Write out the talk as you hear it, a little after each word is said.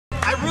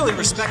really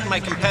respect my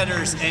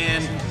competitors,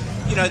 and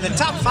you know, the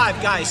top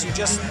 5 guys who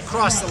just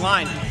crossed the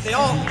line, they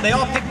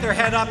all picked their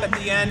head up at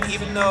the end,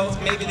 even though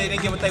maybe they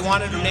didn't get what they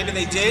wanted, or maybe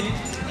they did.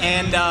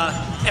 And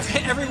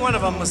every one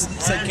of them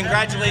said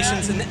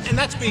congratulations, and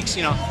that speaks,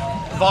 you know,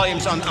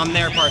 volumes on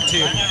their part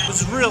too. I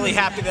was really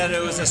happy that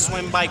it was a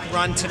swim, bike,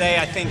 run today.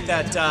 I think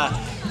that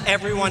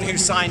everyone who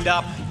signed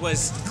up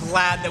was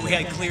glad that we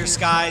had clear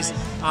skies.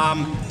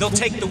 They'll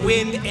take the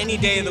wind any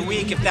day of the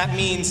week if that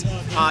means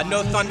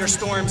no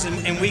thunderstorms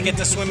and we get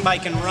to swim,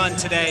 bike, and run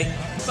today.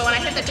 But when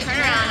I hit the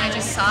turnaround, I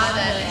just saw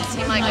that it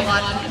seemed like a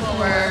lot of people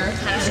were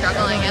kind of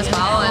struggling as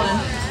well, and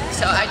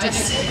so I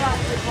just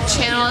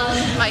channeled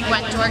my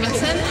Gwen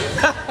Jorgensen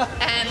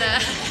and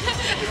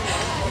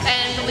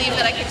believed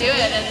that I could do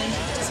it. And